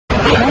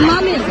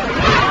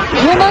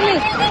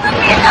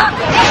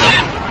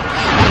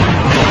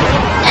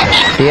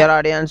Dear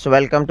audience,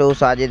 welcome to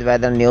Sajid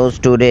Weather News.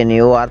 Today,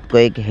 new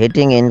earthquake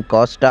hitting in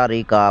Costa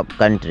Rica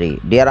country.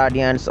 Dear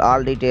audience,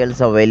 all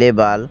details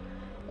available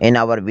in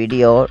our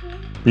video.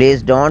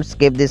 Please don't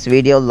skip this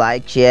video.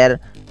 Like, share,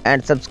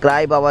 and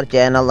subscribe our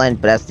channel and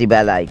press the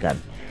bell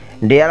icon.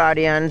 Dear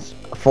audience,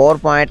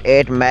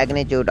 4.8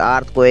 magnitude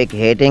earthquake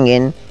hitting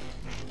in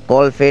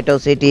Golfito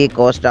city,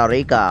 Costa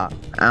Rica,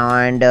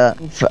 and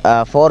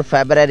 4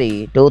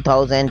 February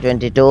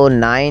 2022,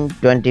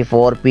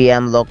 9:24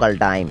 p.m. local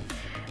time.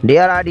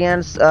 Dear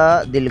audience,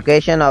 the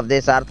location of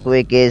this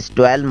earthquake is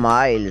 12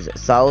 miles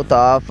south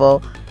of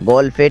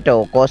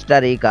Golfito, Costa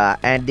Rica,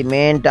 and the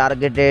main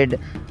targeted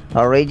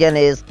region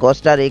is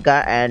Costa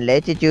Rica, and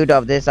latitude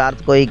of this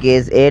earthquake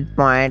is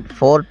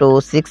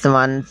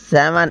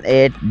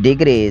 8.426178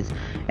 degrees,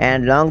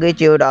 and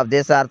longitude of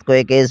this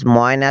earthquake is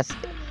minus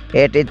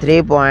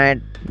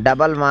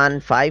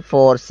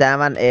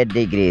 83.115478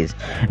 degrees.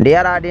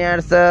 Dear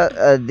audience,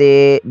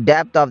 the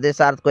depth of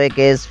this earthquake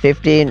is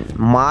 15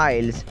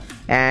 miles,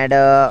 and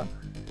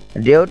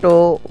due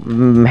to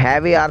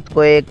heavy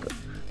earthquake,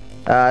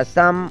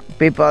 some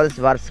peoples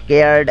were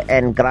scared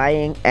and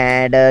crying,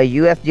 and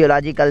US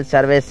Geological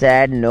Survey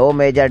said no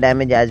major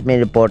damage has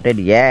been reported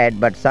yet,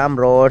 but some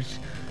roads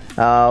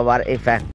were affected.